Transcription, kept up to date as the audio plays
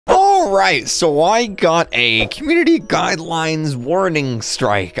Alright, so I got a community guidelines warning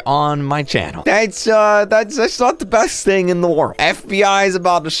strike on my channel. That's not the best thing in the world. FBI is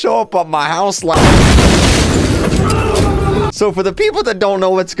about to show up at my house So for the people that don't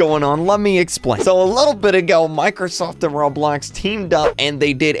know what's going on, let me explain. So a little bit ago, Microsoft and Roblox teamed up and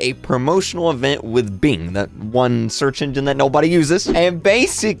they did a promotional event with Bing, that one search engine that nobody uses. And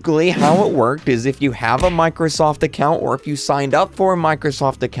basically how it worked is if you have a Microsoft account or if you signed up for a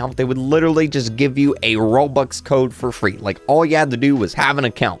Microsoft account, they would literally just give you a Robux code for free. Like all you had to do was have an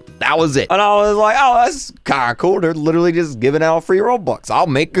account. That was it. And I was like, oh, that's kind of cool. They're literally just giving out free Robux. I'll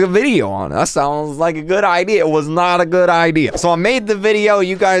make a video on it. That sounds like a good idea. It was not a good idea. So I made the video.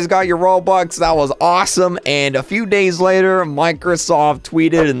 You guys got your Robux. That was awesome. And a few days later, Microsoft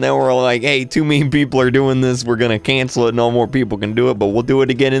tweeted and they were like, hey, too many people are doing this. We're going to cancel it. No more people can do it, but we'll do it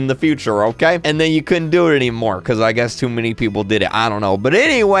again in the future, okay? And then you couldn't do it anymore because I guess too many people did it. I don't know. But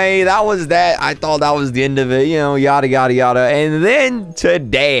anyway, that was that. I thought that was the end of it, you know, yada, yada, yada. And then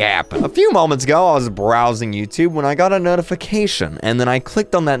today happened. A few moments ago, I was browsing YouTube when I got a notification. And then I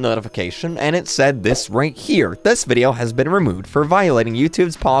clicked on that notification and it said this right here. This video has been removed for violating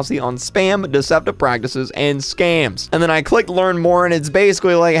YouTube's policy on spam, deceptive practices, and scams. And then I clicked learn more and it's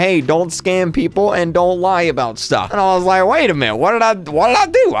basically like, hey, don't scam people and don't lie about stuff. And I was like, wait a minute, what did I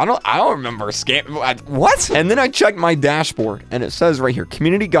do? I don't remember scam. What? And then I checked my dashboard and it says right here,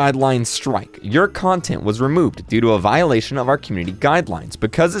 community guidelines strike. Your content was removed due to a violation of our community guidelines.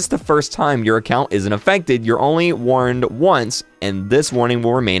 Because it's the first time your account isn't affected, you're only warned once, and this warning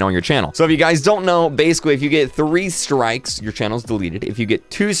will remain on your channel. So if you guys don't know, basically if you get 3 strikes, your channel's deleted. If you get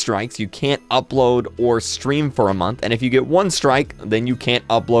 2 strikes, you can't upload or stream for a month. And if you get 1 strike, then you can't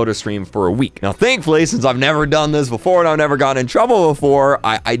upload or stream for a week. Now, thankfully, since I've never done this before and I've never gotten in trouble before,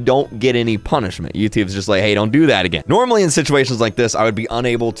 I don't get any punishment. YouTube's just like, hey, don't do that again. Normally in situations like this, I would be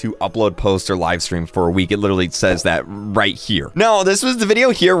unable to upload, post, or live stream for a week. It literally says that right here. Now, this was the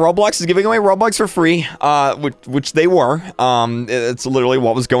video here. Roblox is giving away Robux for free, which they were. It's literally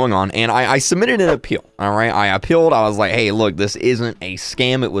what was going on, and I submitted an appeal. All right, I appealed. I was like, hey, look, this isn't a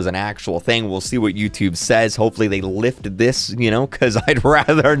scam. It was an actual thing. We'll see what YouTube says. Hopefully they lift this, you know, because I'd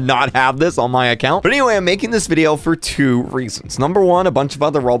rather not have this on my account. But anyway, I'm making this video for 2 reasons. Number one, a bunch of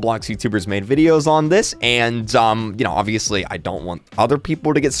other Roblox YouTubers made videos on this, and you know, obviously I don't want other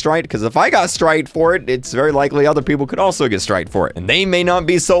people to get striked, because if I got striked for it, it's very likely other people could also get striked for it, and they may not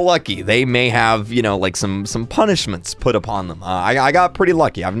be so lucky. They may have, you know, like some punishments put upon them. I got pretty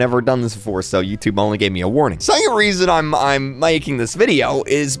lucky. I've never done this before, so YouTube only gave me a warning. Second reason I'm making this video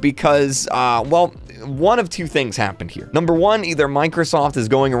is because, well, one of 2 things happened here. Number one, either Microsoft is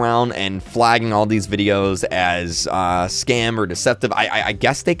going around and flagging all these videos as scam or deceptive. I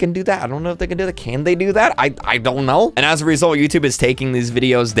guess they can do that. I don't know if they can do that. Can they do that? I don't know. And as a result, YouTube is taking these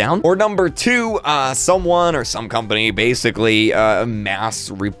videos down. Or number 2, someone or some company basically mass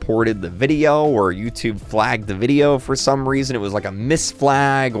reported the video, or YouTube flagged the video for some reason. It was like a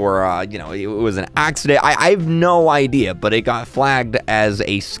misflag, or you know, it was an accident. I have no idea, but it got flagged as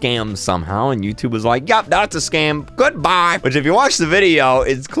a scam somehow, and YouTube was like, yep, that's a scam, goodbye. Which if you watch the video,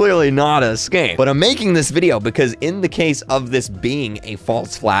 it's clearly not a scam. But I'm making this video because in the case of this being a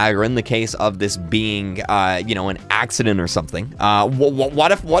false flag, or in the case of this being, you know, an accident or something,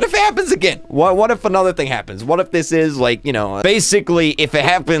 what if it happens again? What if another thing happens? What if this is like, you know, basically if it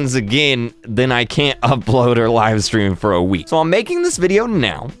happens again, then I can't upload or live stream for a week. So I'm making this video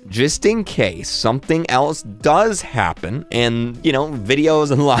now, just in case something else does happen and, you know,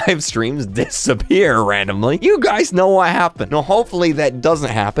 videos and live streams disappear randomly. You guys know what happened. Now, hopefully that doesn't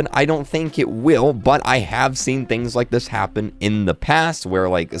happen. I don't think it will, but I have seen things like this happen in the past where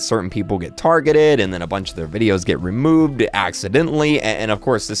like certain people get targeted and then a bunch of their videos get removed accidentally. And of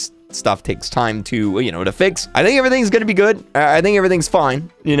course, this stuff takes time to, you know, to fix. I think everything's gonna be good. I think everything's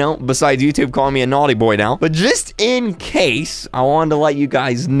fine, you know, besides YouTube calling me a naughty boy now. But just in case, I wanted to let you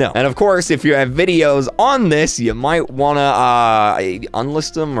guys know. And of course, if you have videos on this, you might want to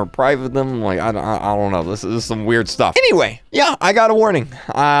unlist them or private them. Like, I don't know. This is some weird stuff. Anyway, yeah, I got a warning.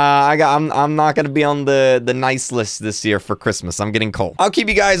 I'm not gonna be on the nice list this year for Christmas. I'm getting cold. I'll keep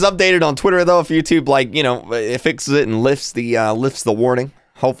you guys updated on Twitter though, if YouTube, like, you know, it fixes it and lifts the warning.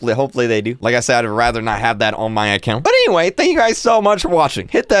 Hopefully they do. Like I said, I'd rather not have that on my account. But anyway, thank you guys so much for watching.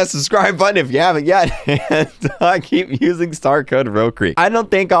 Hit that subscribe button if you haven't yet. And I keep using star code RealKreek. I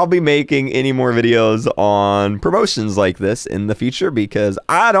don't think I'll be making any more videos on promotions like this in the future because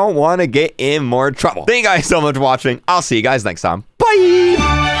I don't want to get in more trouble. Thank you guys so much for watching. I'll see you guys next time.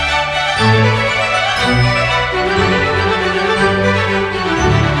 Bye!